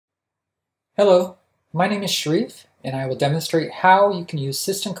Hello, my name is Sharif, and I will demonstrate how you can use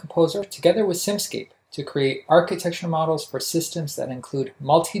System Composer together with Simscape to create architecture models for systems that include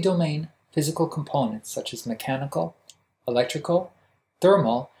multi-domain physical components such as mechanical, electrical,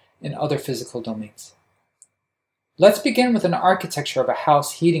 thermal, and other physical domains. Let's begin with an architecture of a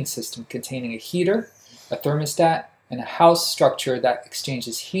house heating system containing a heater, a thermostat, and a house structure that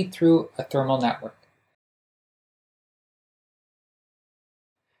exchanges heat through a thermal network.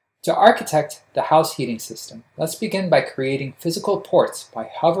 To architect the house heating system, let's begin by creating physical ports by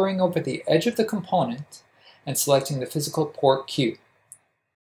hovering over the edge of the component and selecting the physical port Q.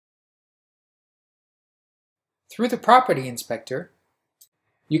 Through the Property Inspector,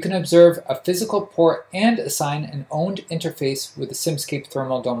 you can observe a physical port and assign an owned interface with the Simscape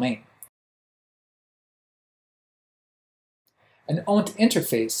thermal domain. An owned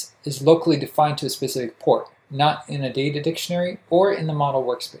interface is locally defined to a specific port, not in a data dictionary or in the model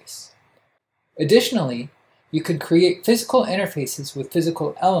workspace. Additionally, you can create physical interfaces with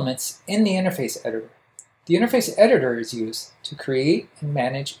physical elements in the interface editor. The interface editor is used to create and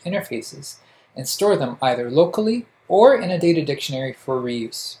manage interfaces and store them either locally or in a data dictionary for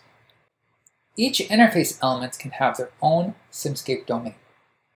reuse. Each interface element can have their own Simscape domain.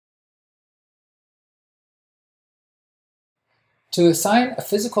 To assign a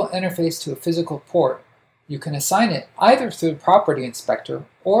physical interface to a physical port, you can assign it either through the Property Inspector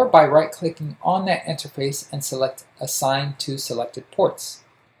or by right-clicking on that interface and select Assign to Selected Ports.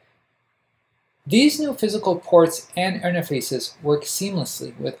 These new physical ports and interfaces work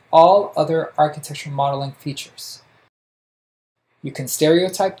seamlessly with all other architecture modeling features. You can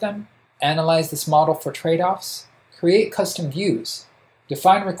stereotype them, analyze this model for trade-offs, create custom views,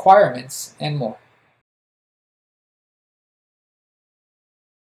 define requirements, and more.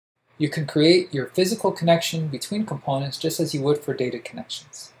 You can create your physical connection between components just as you would for data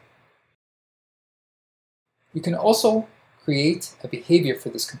connections. You can also create a behavior for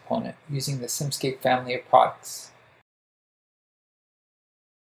this component using the Simscape family of products.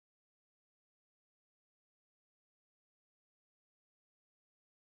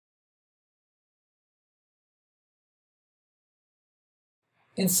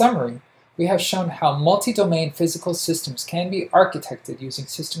 In summary, we have shown how multi-domain physical systems can be architected using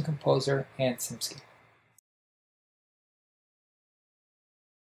System Composer and Simscape.